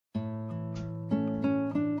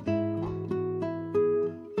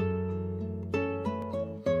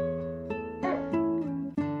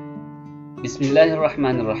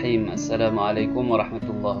Bismillahirrahmanirrahim. Assalamualaikum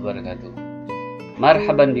warahmatullahi wabarakatuh.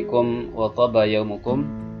 Marhaban bikum wa taba yaumukum.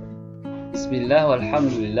 Bismillah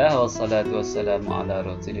walhamdulillah wassalatu wassalamu ala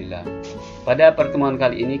rasulillah. Pada pertemuan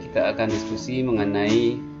kali ini kita akan diskusi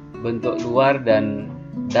mengenai bentuk luar dan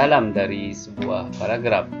dalam dari sebuah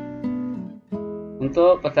paragraf.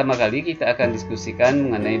 Untuk pertama kali kita akan diskusikan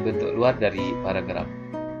mengenai bentuk luar dari paragraf.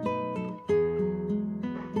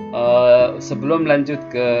 Sebelum lanjut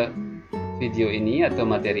ke video ini atau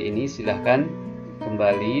materi ini, silahkan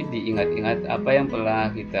kembali diingat-ingat apa yang pernah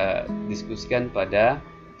kita diskusikan pada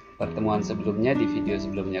pertemuan sebelumnya, di video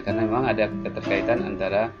sebelumnya, karena memang ada keterkaitan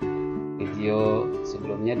antara video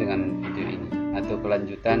sebelumnya dengan video ini, atau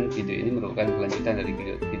kelanjutan video ini merupakan kelanjutan dari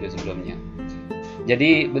video sebelumnya.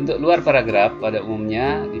 Jadi bentuk luar paragraf pada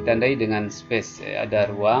umumnya ditandai dengan space, ada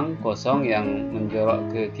ruang kosong yang menjorok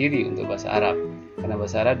ke kiri untuk bahasa Arab, karena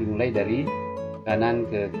bahasa Arab dimulai dari kanan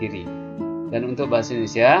ke kiri. Dan untuk bahasa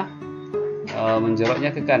Indonesia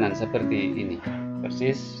menjoroknya ke kanan seperti ini.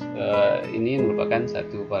 Persis ini merupakan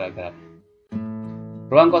satu paragraf.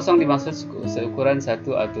 Ruang kosong dimaksud seukuran 1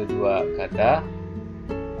 atau 2 kata,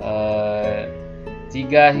 3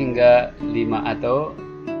 hingga 5 atau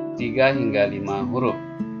 3 hingga 5 huruf.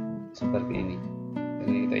 Seperti ini.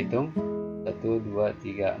 Jadi kita hitung 1, 2,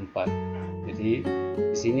 3, 4. Jadi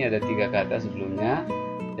di sini ada 3 kata sebelumnya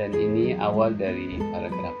dan ini awal dari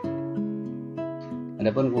paragraf.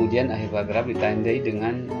 Adapun kemudian akhir paragraf ditandai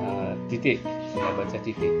dengan titik, kita baca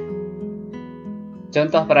titik.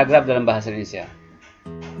 Contoh paragraf dalam bahasa Indonesia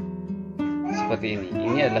seperti ini.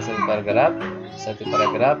 Ini adalah satu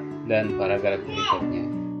paragraf dan paragraf berikutnya.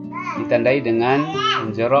 Ditandai dengan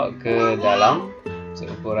menjorok ke dalam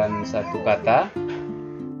seukuran satu kata,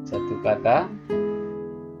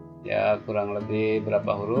 ya kurang lebih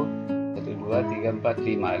berapa huruf? 1, 2, 3, 4,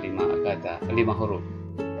 5 kata, 5 huruf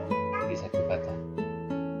di satu kata.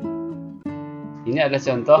 Ini adalah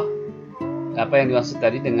contoh apa yang dimaksud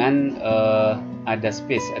tadi dengan ada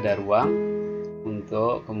space, ada ruang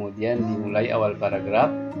untuk kemudian dimulai awal paragraf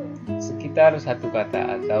sekitar satu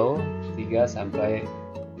kata atau 3 sampai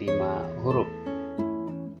 5 huruf.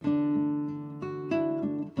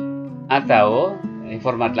 Atau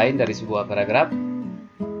format lain dari sebuah paragraf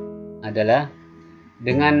adalah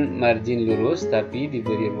dengan margin lurus tapi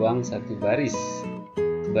diberi ruang satu baris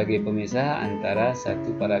sebagai pemisah antara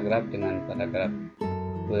satu paragraf dengan paragraf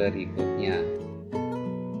berikutnya.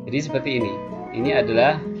 Jadi seperti ini. Ini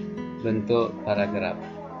adalah bentuk paragraf.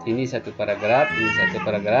 Ini satu paragraf, ini satu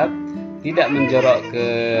paragraf. Tidak menjorok ke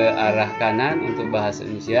arah kanan untuk bahasa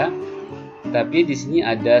Indonesia, tapi di sini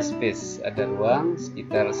ada space, ada ruang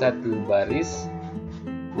sekitar satu baris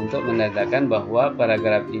untuk menandakan bahwa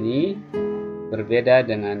paragraf ini berbeda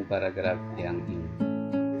dengan paragraf yang ini.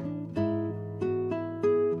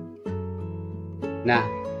 Nah,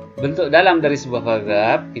 bentuk dalam dari sebuah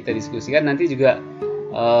paragraf kita diskusikan nanti juga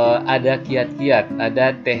ada kiat-kiat,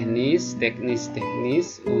 ada teknis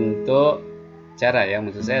untuk cara, yang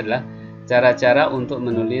maksud saya adalah cara-cara untuk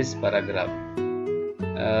menulis paragraf.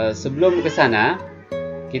 Sebelum ke sana,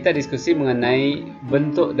 kita diskusi mengenai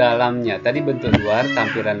bentuk dalamnya. Tadi bentuk luar,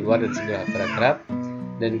 tampilan luar dari sebuah paragraf,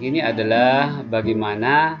 dan kini adalah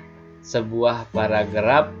bagaimana sebuah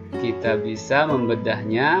paragraf kita bisa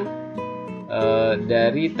membedahnya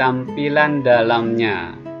dari tampilan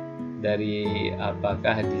dalamnya, dari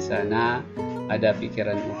apakah di sana ada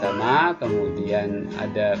pikiran utama, kemudian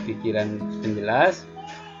ada pikiran penjelas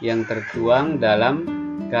yang tertuang dalam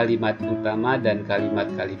kalimat utama dan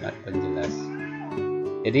kalimat-kalimat penjelas.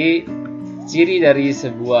 Jadi ciri dari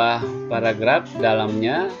sebuah paragraf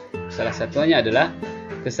dalamnya salah satunya adalah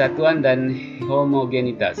kesatuan dan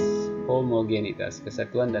homogenitas,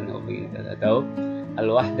 kesatuan dan homogenitas, atau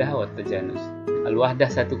al-wahdah wa tajanus. Al-wahdah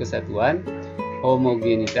satu kesatuan,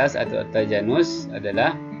 homogenitas atau tajanus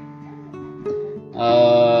adalah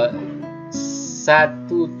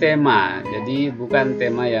satu tema. Jadi bukan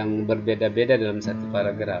tema yang berbeda-beda dalam satu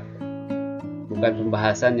paragraf, bukan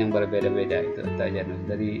pembahasan yang berbeda-beda, itu tajanus,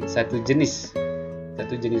 dari satu jenis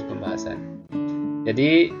pembahasan.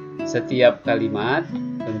 Jadi setiap kalimat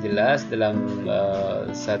penjelas dalam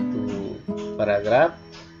satu paragraf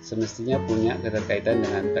semestinya punya keterkaitan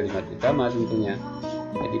dengan kalimat utama tentunya.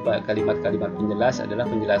 Jadi kalimat-kalimat penjelas adalah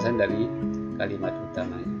penjelasan dari kalimat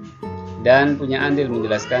utamanya dan punya andil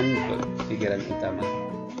menjelaskan pikiran utama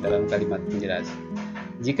dalam kalimat penjelas.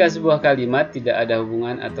 Jika sebuah kalimat tidak ada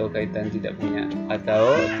hubungan atau kaitan, tidak punya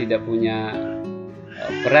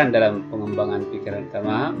peran dalam pengembangan pikiran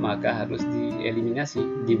utama, maka harus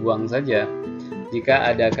dieliminasi, dibuang saja.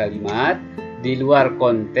 Jika ada kalimat di luar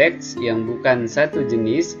konteks yang bukan satu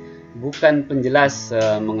jenis bukan penjelas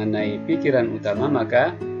mengenai pikiran utama,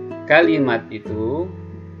 maka kalimat itu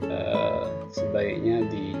sebaiknya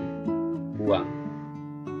dibuang.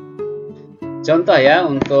 Contoh ya,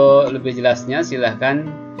 untuk lebih jelasnya silahkan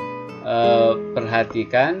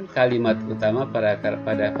perhatikan kalimat utama pada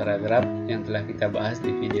paragraf yang telah kita bahas di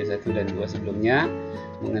video 1 dan 2 sebelumnya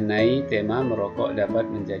mengenai tema merokok dapat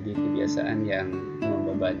menjadi kebiasaan yang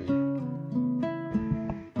membebani.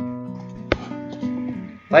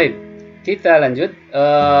 Baik, kita lanjut.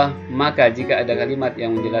 Maka jika ada kalimat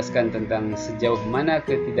yang menjelaskan tentang sejauh mana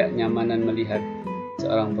ketidaknyamanan melihat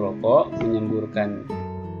seorang perokok menyemburkan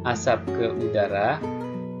asap ke udara,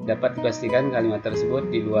 dapat dipastikan kalimat tersebut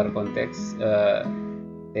di luar konteks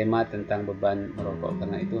tema tentang beban merokok,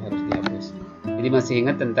 karena itu harus dihapus. Jadi masih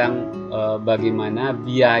ingat tentang bagaimana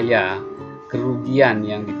biaya kerugian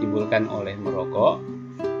yang ditimbulkan oleh merokok.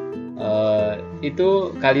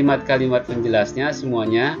 Itu kalimat-kalimat penjelasnya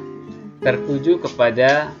semuanya tertuju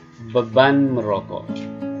kepada beban merokok,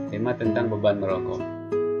 tema tentang beban merokok.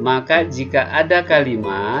 Maka jika ada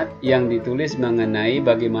kalimat yang ditulis mengenai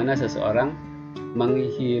bagaimana seseorang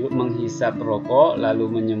menghisap rokok lalu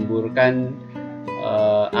menyemburkan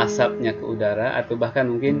asapnya ke udara, atau bahkan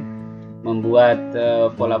mungkin membuat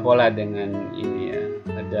pola-pola dengan ini ya,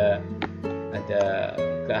 ada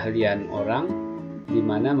keahlian orang di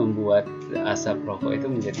mana membuat asap rokok itu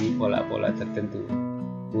menjadi pola-pola tertentu,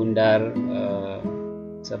 bundar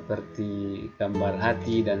seperti gambar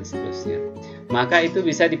hati dan seterusnya, maka itu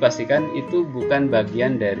bisa dipastikan itu bukan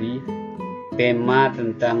bagian dari tema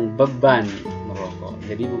tentang beban merokok.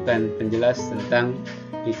 Jadi bukan penjelas tentang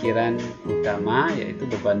pikiran utama, yaitu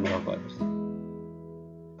beban merokok.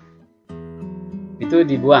 Itu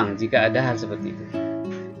dibuang jika ada hal seperti itu.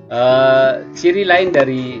 Ciri lain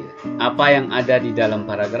dari apa yang ada di dalam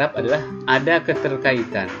paragraf adalah ada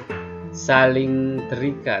keterkaitan, saling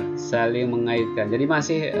terikat, saling mengaitkan. Jadi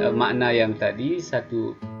masih makna yang tadi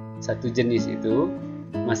satu jenis itu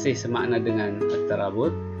masih semakna dengan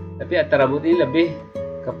at-tarabut, tapi at-tarabut ini lebih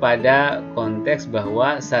kepada konteks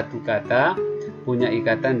bahwa satu kata punya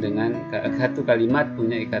ikatan dengan satu kalimat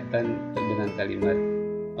punya ikatan dengan kalimat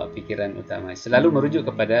pikiran utama. Selalu merujuk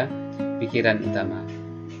kepada pikiran utama.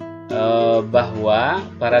 Bahwa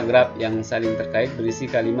paragraf yang saling terkait berisi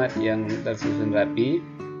kalimat yang tersusun rapi.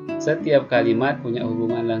 Setiap kalimat punya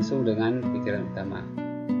hubungan langsung dengan pikiran utama.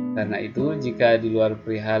 Karena itu jika di luar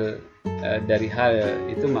perihal dari hal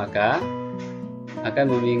itu, maka akan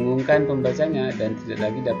membingungkan pembacanya dan tidak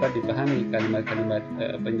lagi dapat dipahami kalimat-kalimat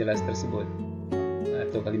penjelas tersebut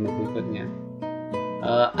atau kalimat berikutnya.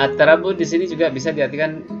 At-tarabut di sini juga bisa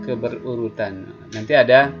diartikan keberurutan. Nanti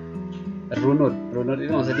ada runut. Runut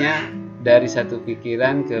itu maksudnya dari satu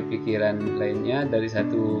pikiran ke pikiran lainnya, dari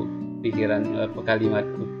satu pikiran kalimat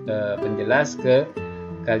penjelas ke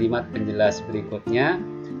kalimat penjelas berikutnya,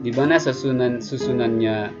 di mana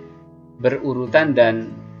susunannya berurutan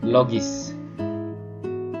dan logis.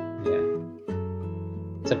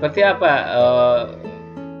 Seperti apa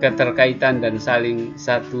keterkaitan dan saling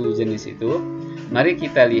satu jenis itu? Mari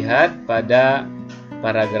kita lihat pada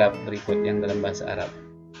paragraf berikut yang dalam bahasa Arab.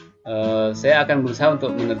 Saya akan berusaha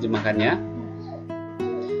untuk menerjemahkannya.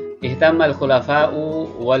 Ihtamal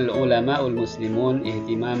khulafa'u wal ulama'ul muslimun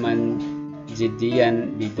ihtimaman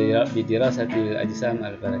jiddiyan bidirasatil ajsam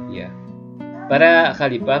al-barakiyah. Para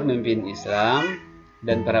khalifah pemimpin Islam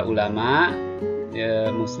dan para ulama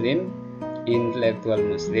muslim, intelektual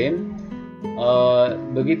muslim,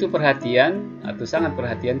 begitu perhatian atau sangat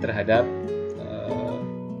perhatian terhadap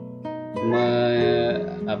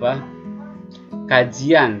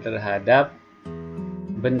kajian terhadap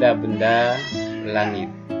benda-benda langit.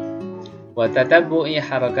 Wa tatabbu'i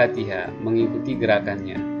harakatiha, mengikuti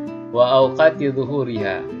gerakannya. Wa awqati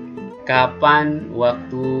zuhuriha, kapan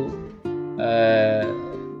waktu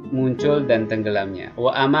muncul dan tenggelamnya.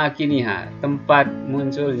 Wa amakiniha, tempat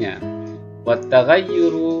munculnya.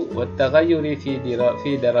 Wattaghayyuri fi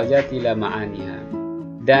darajati lama'aniha,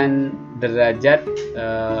 dan derajat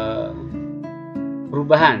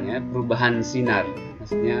perubahan sinar,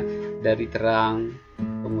 maksudnya dari terang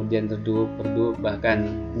kemudian redup, bahkan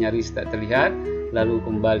nyaris tak terlihat, lalu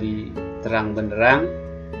kembali terang benderang.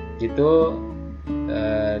 Itu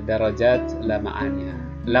darajat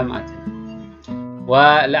lama'aniha, lam'ati.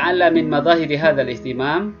 Wa la'alla min madahiri hadzal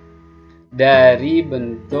ihtimam, dari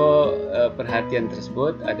bentuk perhatian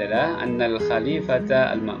tersebut adalah annal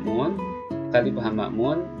khalifata al-ma'mun, khalifah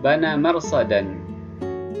ma'mun, bana marsadan,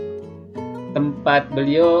 tempat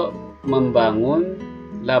beliau membangun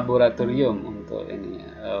laboratorium untuk ini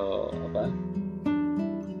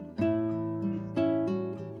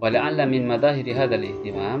Wala'alla min madahiri hadzal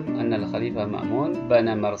ihtimam anna al-Khalifah Ma'mun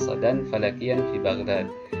bana marsadan falakiyan fi Baghdad.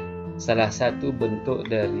 Salah satu bentuk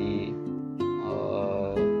dari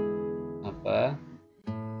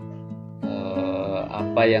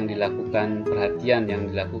apa yang dilakukan, perhatian yang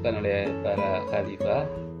dilakukan oleh para khalifah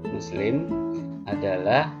muslim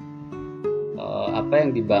adalah apa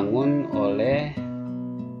yang dibangun oleh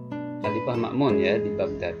Khalifah Ma'mun ya di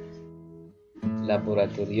Baghdad,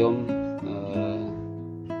 laboratorium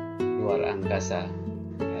luar angkasa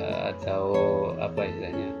atau apa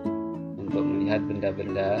istilahnya, untuk melihat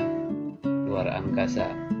benda-benda luar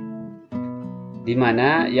angkasa, di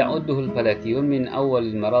mana ya'udduhul falakiyun min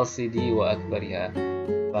awwalil marasidi wa akbariha.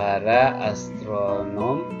 Para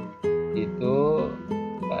astronom itu,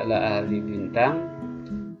 para ahli bintang,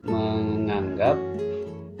 menganggap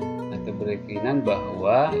atau berkeyakinan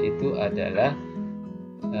bahwa itu adalah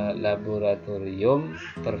laboratorium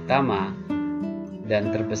pertama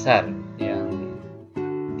dan terbesar yang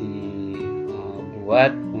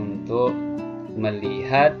dibuat untuk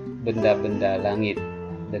melihat benda-benda langit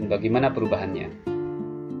dan bagaimana perubahannya.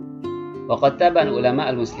 Waqad taban ulama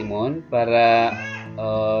al-muslimun, para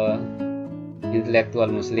intelektual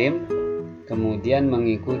muslim kemudian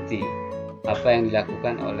mengikuti apa yang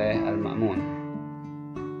dilakukan oleh Al-Ma'mun.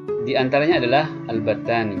 Di antaranya adalah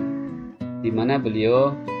Al-Battani, di mana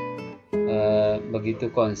beliau begitu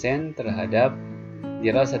konsen terhadap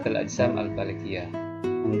dirasatul ajsam al-falakiyah,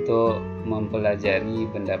 untuk mempelajari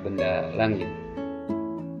benda-benda langit.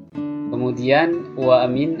 Kemudian wa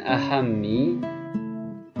min ahammi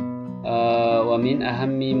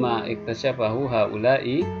ma iktasyafahu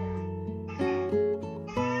haula'i,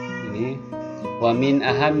 ini wa min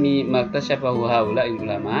ahammi ma iktasyafahu haula'i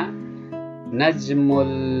ulama najmul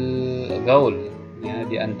gaul, ya,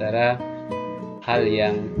 di antara hal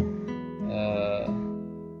yang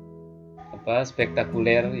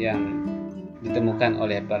spektakuler yang ditemukan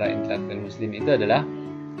oleh para intelektual muslim itu adalah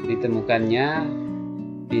ditemukannya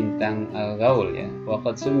bintang al-gaul, ya.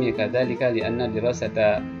 Waqad summiya kadzalika li'anna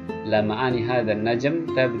dirasata lama'ani hadzal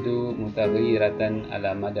najm tabdu mutaghayyiratan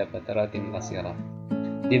ala mada fataratin qasirah.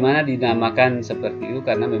 Di mana dinamakan seperti itu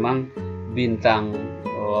karena memang bintang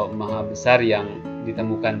maha besar yang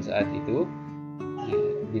ditemukan saat itu,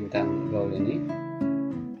 bintang gaul ini,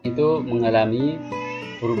 itu mengalami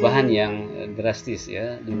perubahan yang drastis,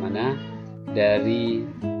 ya, di mana dari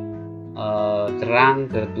terang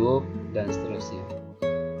ke redup dan seterusnya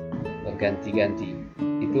berganti-ganti.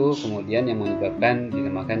 Itu kemudian yang menyebabkan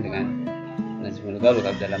dinamakan dengan najmul gaul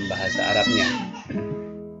dalam bahasa Arabnya.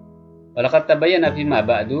 Walaqad tabayyana fi ma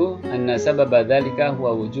ba'du anna sababa dzalika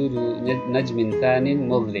huwa wujudu najmin tsanin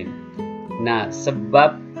mudlim. Nah,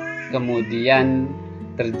 sebab kemudian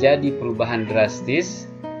terjadi perubahan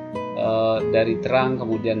drastis dari terang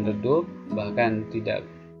kemudian redup, bahkan tidak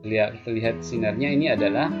terlihat sinarnya, ini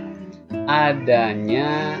adalah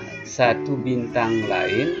adanya satu bintang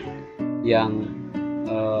lain yang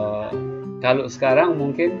kalau sekarang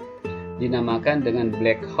mungkin dinamakan dengan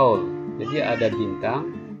black hole. Jadi ada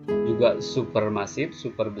bintang juga supermasif,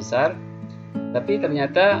 super besar, tapi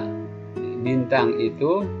ternyata bintang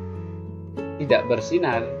itu tidak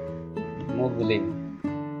bersinar, mudlim.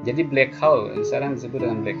 Jadi black hole sekarang disebut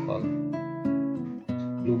dengan black hole,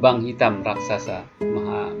 lubang hitam raksasa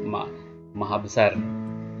maha besar.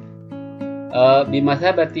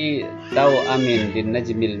 Bimasabati amin bin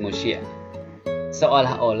najmil musyi',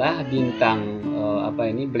 seolah-olah bintang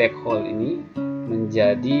black hole ini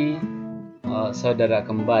menjadi saudara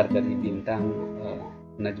kembar dari bintang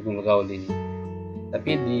najmul gaul ini,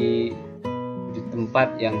 tapi di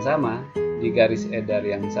tempat yang sama, di garis edar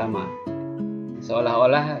yang sama.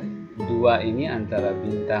 Seolah-olah dua ini, antara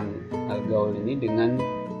bintang al-gaul ini dengan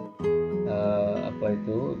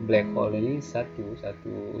black hole ini satu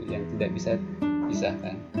yang tidak bisa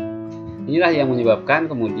dipisahkan. Inilah yang menyebabkan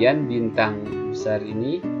kemudian bintang besar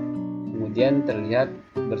ini kemudian terlihat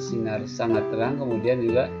bersinar sangat terang, kemudian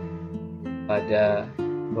juga pada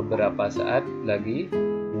beberapa saat lagi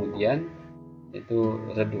kemudian itu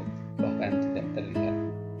redup, bahkan tidak terlihat.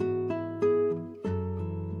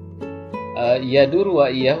 Yadur wa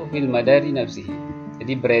iyahu fil madari nafsihi,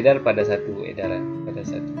 jadi beredar pada satu edaran, pada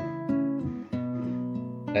satu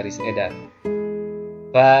garis edar.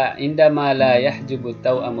 Fa indama la yahjubu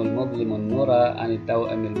taw'amul mudlimun nura an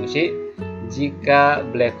taw'amil musyi', jika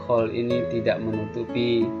black hole ini tidak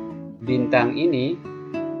menutupi bintang ini,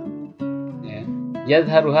 ya,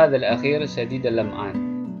 yadharu hadzal akhir syadidal lam'an.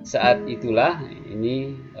 Saat itulah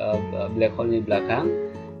ini black hole ini belakang,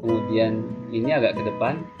 kemudian ini agak ke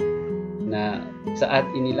depan. Nah, saat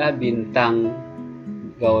inilah bintang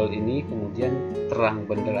gaul ini kemudian terang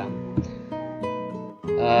benderang.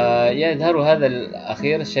 Yadharu hadzal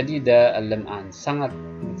akhir syadida al-lam'an, sangat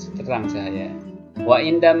terang cahaya. Wa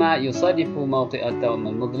indama yusadifu mawqi'ata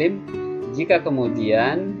al-mudlim, jika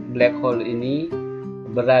kemudian black hole ini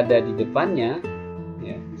berada di depannya,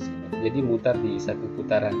 ya, jadi mutar di satu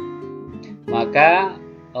putaran, maka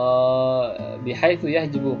bihaitsu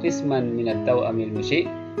yahjibu qisman min at-taw'amil musyi',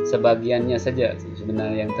 sebagiannya saja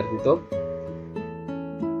sebenarnya yang tertutup,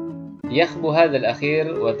 yakhbu hadzal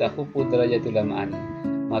akhir wa takhufu darajatul lam'an,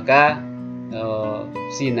 maka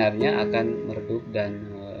sinarnya akan meredup dan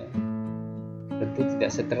tentu tidak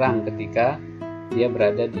seterang ketika dia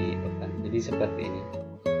berada di depan. Jadi seperti ini,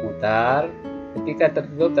 mutar, ketika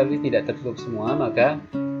tertutup tapi tidak tertutup semua, maka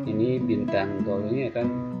ini bintang gaul ini akan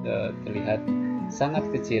terlihat sangat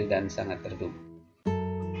kecil dan sangat redup.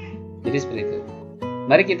 Jadi seperti itu.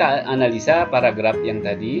 Mari kita analisa paragraf yang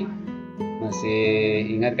tadi. Masih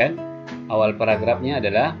ingat kan? Awal paragrafnya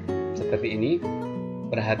adalah seperti ini.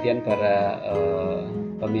 Perhatian para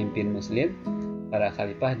pemimpin muslim, para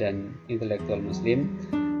khalifah dan intelektual muslim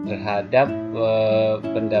terhadap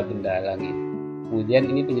benda-benda langit.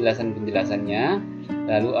 Kemudian ini penjelasannya,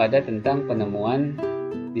 lalu ada tentang penemuan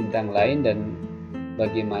bintang lain dan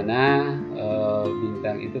bagaimana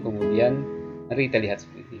bintang itu kemudian, mari kita lihat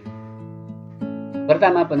seperti ini.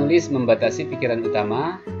 Pertama, penulis membatasi pikiran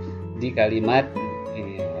utama di kalimat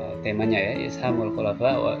temanya, ya, ishamul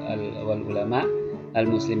khulafa wal ulama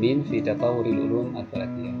al-muslimin fi tatawuril ulum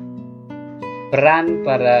al-falakiyah. Peran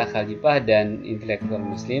para khalifah dan intelektual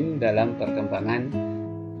muslim dalam perkembangan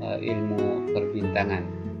ilmu perbintangan.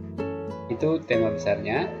 Itu tema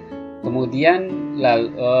besarnya. Kemudian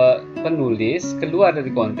penulis keluar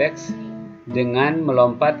dari konteks dengan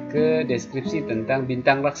melompat ke deskripsi tentang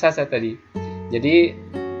bintang raksasa tadi. Jadi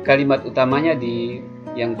kalimat utamanya di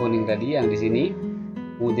yang kuning tadi, yang di sini.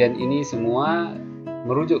 Kemudian ini semua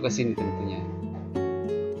merujuk ke sini tentunya.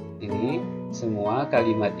 Ini semua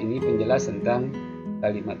kalimat ini penjelas tentang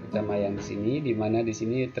kalimat utama yang di sini, di mana di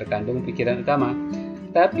sini terkandung pikiran utama.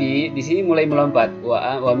 Tapi di sini mulai melompat,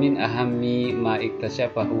 wa min ahammi ma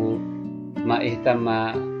iktasyafahu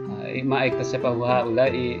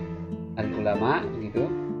haula'i al-ulama, gitu.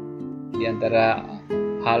 Di antara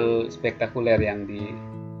hal spektakuler yang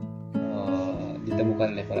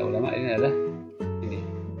ditemukan oleh para ulama ini adalah ini,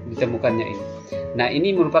 ditemukannya ini. Nah,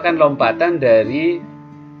 ini merupakan lompatan dari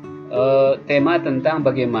tema tentang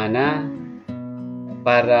bagaimana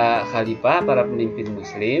para khalifah, para pemimpin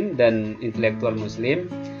muslim dan intelektual muslim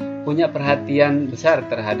punya perhatian besar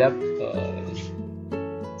terhadap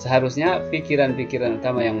seharusnya pikiran-pikiran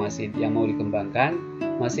utama yang mau dikembangkan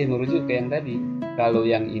masih merujuk ke yang tadi. Kalau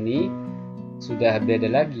yang ini sudah beda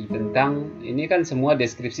lagi, tentang ini kan semua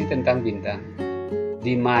deskripsi tentang bintang,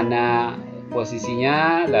 di mana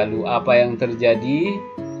posisinya, lalu apa yang terjadi,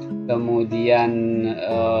 kemudian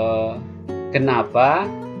kenapa.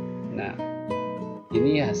 Nah,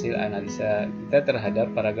 ini hasil analisa kita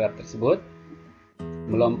terhadap paragraf tersebut,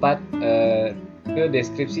 melompat ke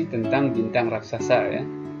deskripsi tentang bintang raksasa, ya,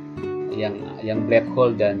 yang black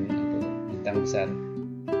hole dan bintang besar.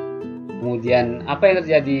 Kemudian apa yang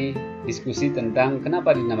terjadi, diskusi tentang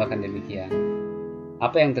kenapa dinamakan demikian,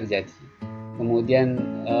 apa yang terjadi. Kemudian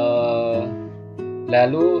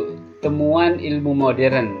lalu temuan ilmu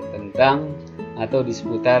modern tentang atau di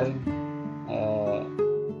seputar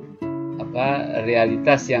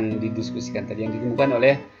realitas yang didiskusikan tadi, yang ditemukan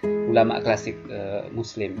oleh ulama klasik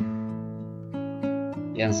muslim,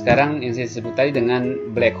 yang sekarang yang saya sebut tadi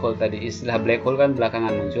dengan black hole tadi. Istilah black hole kan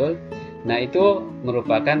belakangan muncul. Nah, itu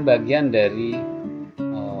merupakan bagian dari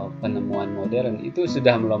penemuan modern. Itu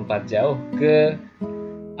sudah melompat jauh ke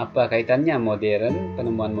apa kaitannya modern,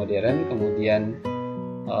 penemuan modern, kemudian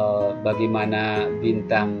bagaimana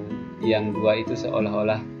bintang yang dua itu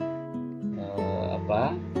seolah-olah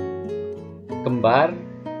kembar,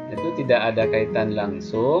 itu tidak ada kaitan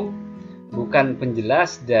langsung, bukan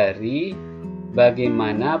penjelas dari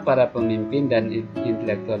bagaimana para pemimpin dan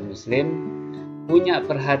intelektual muslim punya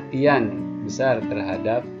perhatian besar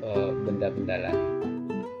terhadap benda-benda langit.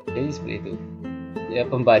 Jadi seperti itu. Ya,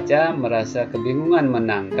 pembaca merasa kebingungan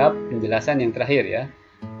menangkap penjelasan yang terakhir, ya,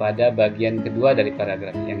 pada bagian kedua dari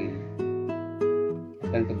paragraf yang ini.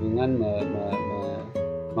 Dan kebingungan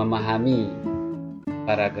memahami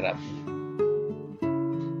paragraf.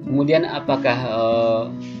 Kemudian apakah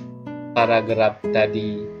paragraf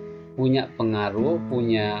tadi punya pengaruh,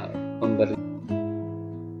 punya pemberi?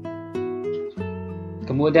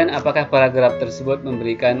 Kemudian apakah paragraf tersebut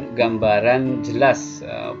memberikan gambaran jelas,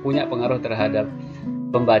 punya pengaruh terhadap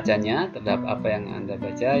pembacanya, terhadap apa yang Anda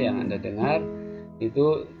baca, yang Anda dengar?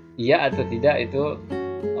 Itu iya atau tidak, itu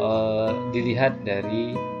dilihat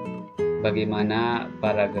dari bagaimana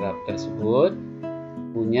paragraf tersebut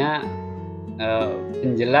punya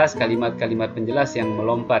penjelas, kalimat-kalimat penjelas yang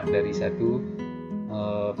melompat dari satu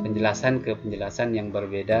penjelasan ke penjelasan yang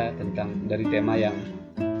berbeda tentang dari tema yang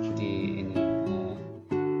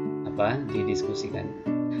didiskusikan.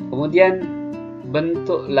 Kemudian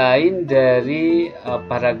bentuk lain dari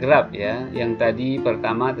paragraf ya, yang tadi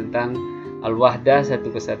pertama tentang al-wahdah, satu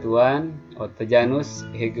kesatuan, tajanus,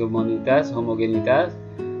 hegemonitas, homogenitas,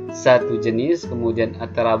 satu jenis, kemudian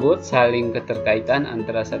at-tarabut, saling keterkaitan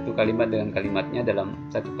antara satu kalimat dengan kalimatnya dalam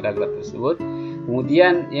satu paragraf tersebut.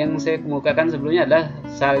 Kemudian yang saya kemukakan sebelumnya adalah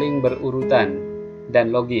saling berurutan dan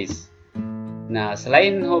logis. Nah,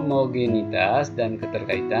 selain homogenitas dan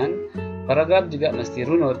keterkaitan, paragraf juga mesti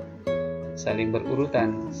runut, saling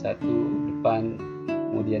berurutan, satu depan,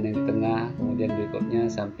 kemudian yang di tengah, kemudian berikutnya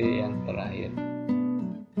sampai yang terakhir.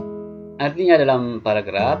 Artinya dalam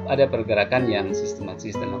paragraf ada pergerakan yang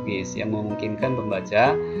sistematis dan logis yang memungkinkan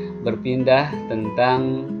pembaca berpindah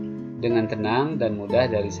dengan tenang dan mudah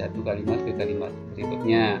dari satu kalimat ke kalimat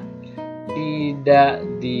berikutnya.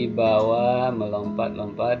 Tidak dibawa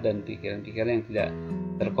melompat-lompat dan pikiran-pikiran yang tidak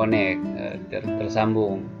terkonek,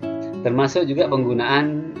 tersambung. Termasuk juga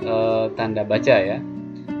penggunaan tanda baca ya,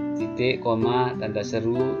 titik, koma, tanda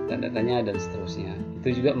seru, tanda tanya, dan seterusnya.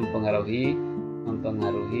 Itu juga mempengaruhi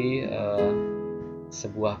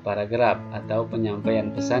sebuah paragraf atau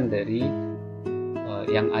penyampaian pesan dari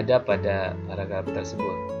yang ada pada paragraf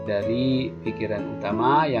tersebut, dari pikiran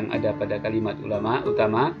utama yang ada pada kalimat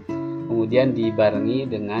utama, kemudian dibarengi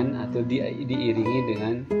dengan atau diiringi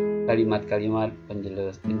dengan kalimat-kalimat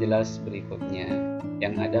penjelas berikutnya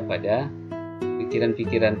yang ada pada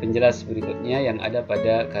pikiran-pikiran penjelas berikutnya yang ada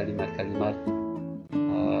pada kalimat-kalimat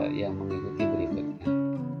yang mengikuti berikutnya.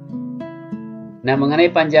 Nah, mengenai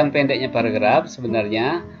panjang pendeknya paragraf,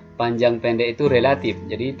 sebenarnya panjang pendek itu relatif,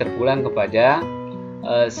 jadi terpulang kepada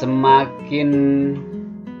semakin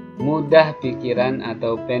mudah pikiran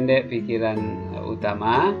atau pendek pikiran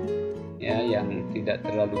utama ya, yang tidak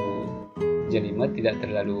terlalu jelimet, tidak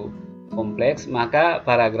terlalu kompleks, maka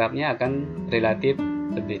paragrafnya akan relatif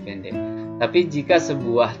lebih pendek. Tapi jika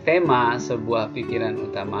sebuah tema, sebuah pikiran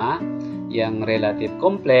utama yang relatif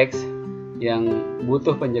kompleks, yang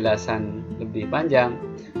butuh penjelasan lebih panjang,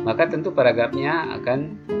 maka tentu paragrafnya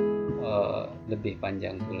akan lebih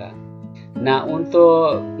panjang pula. Nah,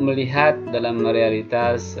 untuk melihat dalam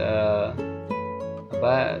realitas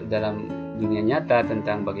dalam dunia nyata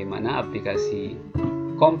tentang bagaimana aplikasi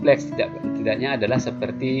kompleks tidaknya adalah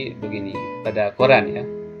seperti begini pada koran ya.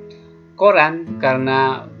 Koran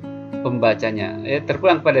karena pembacanya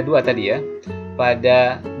terpulang pada dua tadi ya,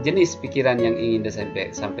 pada jenis pikiran yang ingin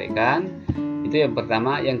disampaikan, itu yang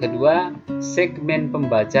pertama. Yang kedua, segmen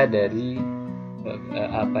pembaca dari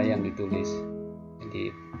apa yang ditulis, jadi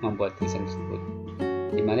membuat tulisan tersebut,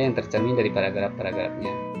 di mana yang tercermin dari paragraf-paragrafnya.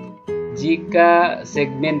 Jika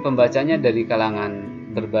segmen pembacanya dari kalangan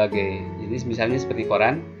berbagai jenis, misalnya seperti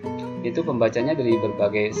koran, itu pembacanya dari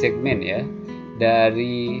berbagai segmen ya,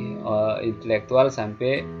 dari intelektual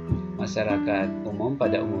sampai masyarakat umum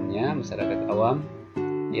pada umumnya, masyarakat awam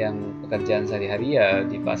yang pekerjaan sehari-hari ya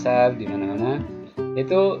di pasar, di mana-mana,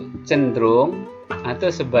 itu cenderung atau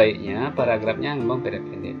sebaiknya paragrafnya memang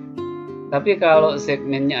pendek-pendek. Tapi kalau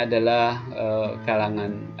segmennya adalah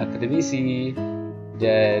kalangan akademisi,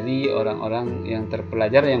 dari orang-orang yang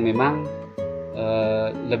terpelajar yang memang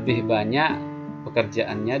lebih banyak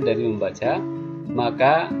pekerjaannya dari membaca,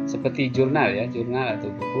 maka seperti jurnal atau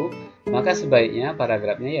buku, maka sebaiknya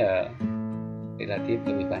paragrafnya ya relatif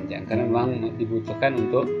lebih panjang karena memang dibutuhkan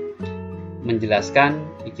untuk menjelaskan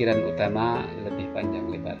pikiran utama lebih panjang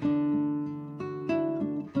lebar.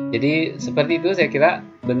 Jadi seperti itu saya kira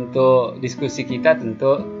bentuk diskusi kita,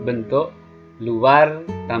 bentuk luar,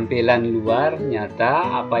 tampilan luar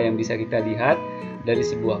nyata apa yang bisa kita lihat dari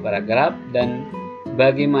sebuah paragraf dan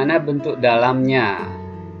bagaimana bentuk dalamnya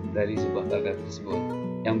dari sebuah paragraf tersebut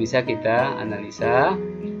yang bisa kita analisa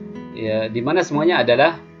ya, di mana semuanya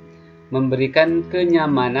adalah memberikan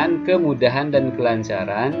kenyamanan, kemudahan dan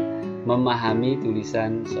kelancaran memahami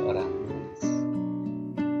tulisan seorang penulis.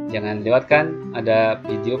 Jangan lewatkan, ada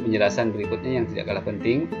video penjelasan berikutnya yang tidak kalah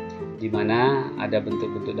penting, di mana ada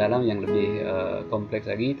bentuk-bentuk dalam yang lebih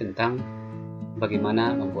kompleks lagi tentang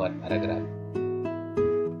bagaimana membuat paragraf.